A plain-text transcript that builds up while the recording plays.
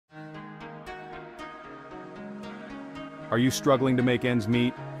Are you struggling to make ends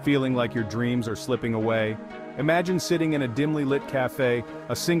meet, feeling like your dreams are slipping away? Imagine sitting in a dimly lit cafe,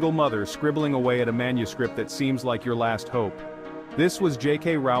 a single mother scribbling away at a manuscript that seems like your last hope. This was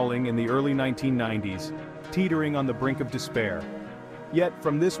J.K. Rowling in the early 1990s, teetering on the brink of despair. Yet,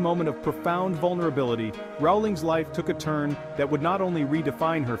 from this moment of profound vulnerability, Rowling's life took a turn that would not only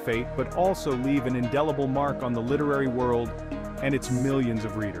redefine her fate but also leave an indelible mark on the literary world and its millions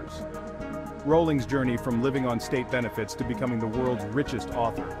of readers. Rowling's journey from living on state benefits to becoming the world's richest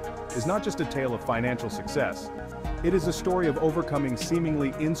author is not just a tale of financial success. It is a story of overcoming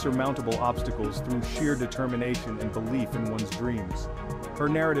seemingly insurmountable obstacles through sheer determination and belief in one's dreams. Her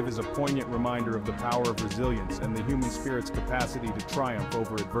narrative is a poignant reminder of the power of resilience and the human spirit's capacity to triumph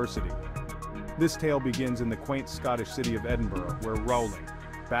over adversity. This tale begins in the quaint Scottish city of Edinburgh, where Rowling,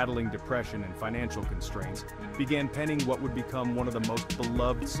 battling depression and financial constraints, began penning what would become one of the most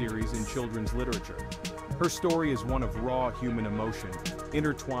beloved series in children's literature. Her story is one of raw human emotion,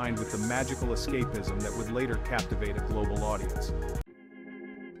 intertwined with the magical escapism that would later captivate a global audience.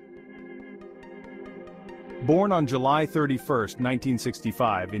 Born on July 31,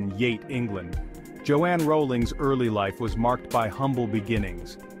 1965 in Yate, England, Joanne Rowling's early life was marked by humble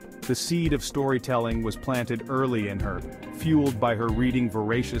beginnings. The seed of storytelling was planted early in her, fueled by her reading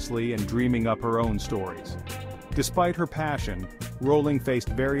voraciously and dreaming up her own stories. Despite her passion, Rowling faced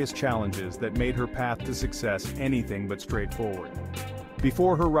various challenges that made her path to success anything but straightforward.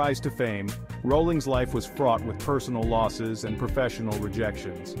 Before her rise to fame, Rowling's life was fraught with personal losses and professional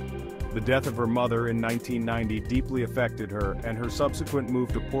rejections. The death of her mother in 1990 deeply affected her, and her subsequent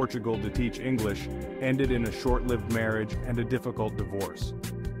move to Portugal to teach English ended in a short-lived marriage and a difficult divorce.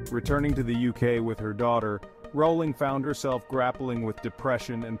 Returning to the UK with her daughter, Rowling found herself grappling with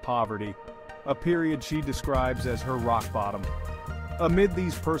depression and poverty, a period she describes as her rock bottom. Amid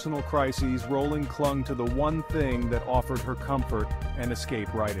these personal crises, Rowling clung to the one thing that offered her comfort and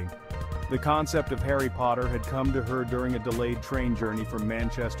escape: writing. The concept of Harry Potter had come to her during a delayed train journey from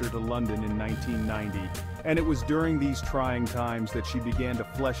Manchester to London in 1990, and it was during these trying times that she began to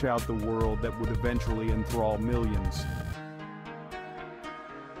flesh out the world that would eventually enthrall millions.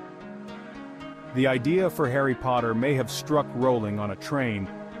 The idea for Harry Potter may have struck Rowling on a train,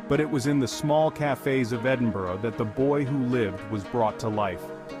 but it was in the small cafes of Edinburgh that the boy who lived was brought to life.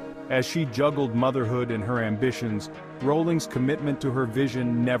 As she juggled motherhood and her ambitions, Rowling's commitment to her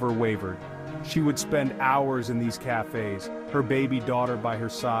vision never wavered. She would spend hours in these cafes, her baby daughter by her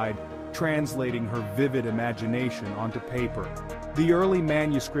side, translating her vivid imagination onto paper. The early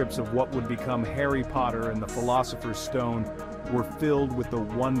manuscripts of what would become Harry Potter and the Philosopher's Stone were filled with the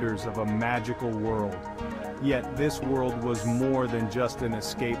wonders of a magical world. Yet this world was more than just an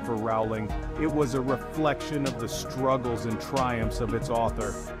escape for Rowling. It was a reflection of the struggles and triumphs of its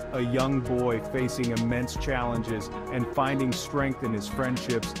author, a young boy facing immense challenges and finding strength in his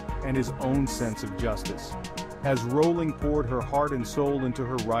friendships and his own sense of justice. As Rowling poured her heart and soul into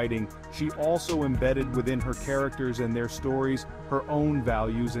her writing, she also embedded within her characters and their stories her own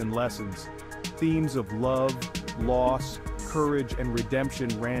values and lessons. Themes of love, loss, courage, and redemption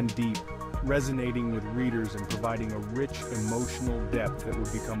ran deep, resonating with readers and providing a rich emotional depth that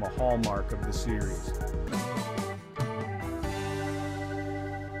would become a hallmark of the series.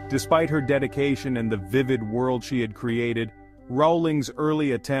 Despite her dedication and the vivid world she had created, Rowling's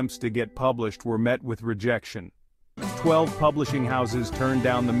early attempts to get published were met with rejection. 12 publishing houses turned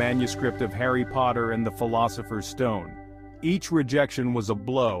down the manuscript of Harry Potter and the Philosopher's Stone. Each rejection was a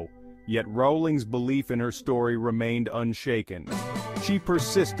blow, yet Rowling's belief in her story remained unshaken. She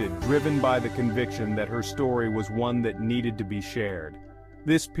persisted, driven by the conviction that her story was one that needed to be shared.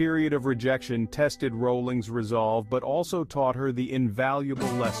 This period of rejection tested Rowling's resolve but also taught her the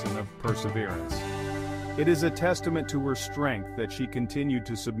invaluable lesson of perseverance. It is a testament to her strength that she continued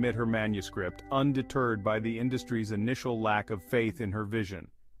to submit her manuscript, undeterred by the industry's initial lack of faith in her vision.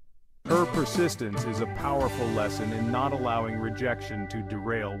 Her persistence is a powerful lesson in not allowing rejection to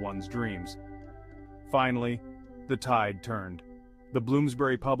derail one's dreams. Finally, the tide turned. The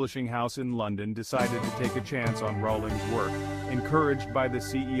Bloomsbury Publishing House in London decided to take a chance on Rowling's work, encouraged by the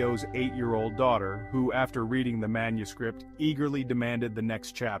CEO's 8-year-old daughter, who, after reading the manuscript, eagerly demanded the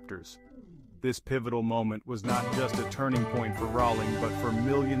next chapters. This pivotal moment was not just a turning point for Rowling, but for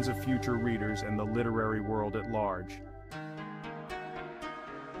millions of future readers and the literary world at large.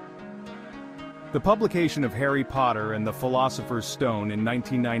 The publication of Harry Potter and the Philosopher's Stone in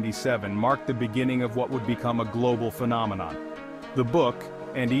 1997 marked the beginning of what would become a global phenomenon. The book,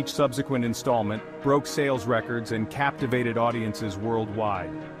 and each subsequent installment, broke sales records and captivated audiences worldwide.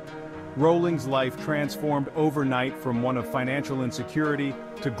 Rowling's life transformed overnight from one of financial insecurity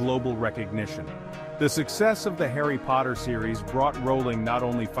to global recognition. The success of the Harry Potter series brought Rowling not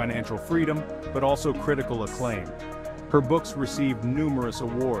only financial freedom, but also critical acclaim. Her books received numerous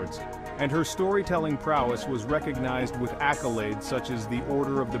awards, and her storytelling prowess was recognized with accolades such as the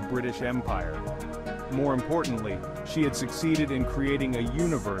Order of the British Empire. More importantly, she had succeeded in creating a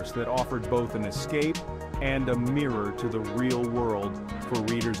universe that offered both an escape and a mirror to the real world for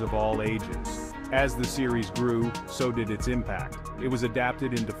readers of all ages. As the series grew, so did its impact. It was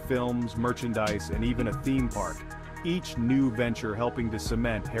adapted into films, merchandise, and even a theme park, each new venture helping to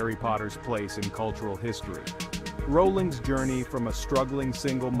cement Harry Potter's place in cultural history. Rowling's journey from a struggling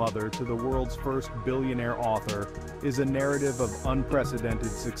single mother to the world's first billionaire author is a narrative of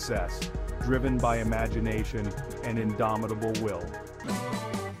unprecedented success, driven by imagination and indomitable will.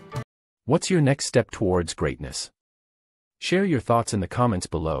 What's your next step towards greatness? Share your thoughts in the comments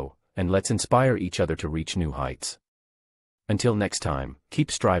below, and let's inspire each other to reach new heights. Until next time,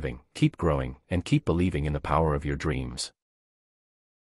 keep striving, keep growing, and keep believing in the power of your dreams.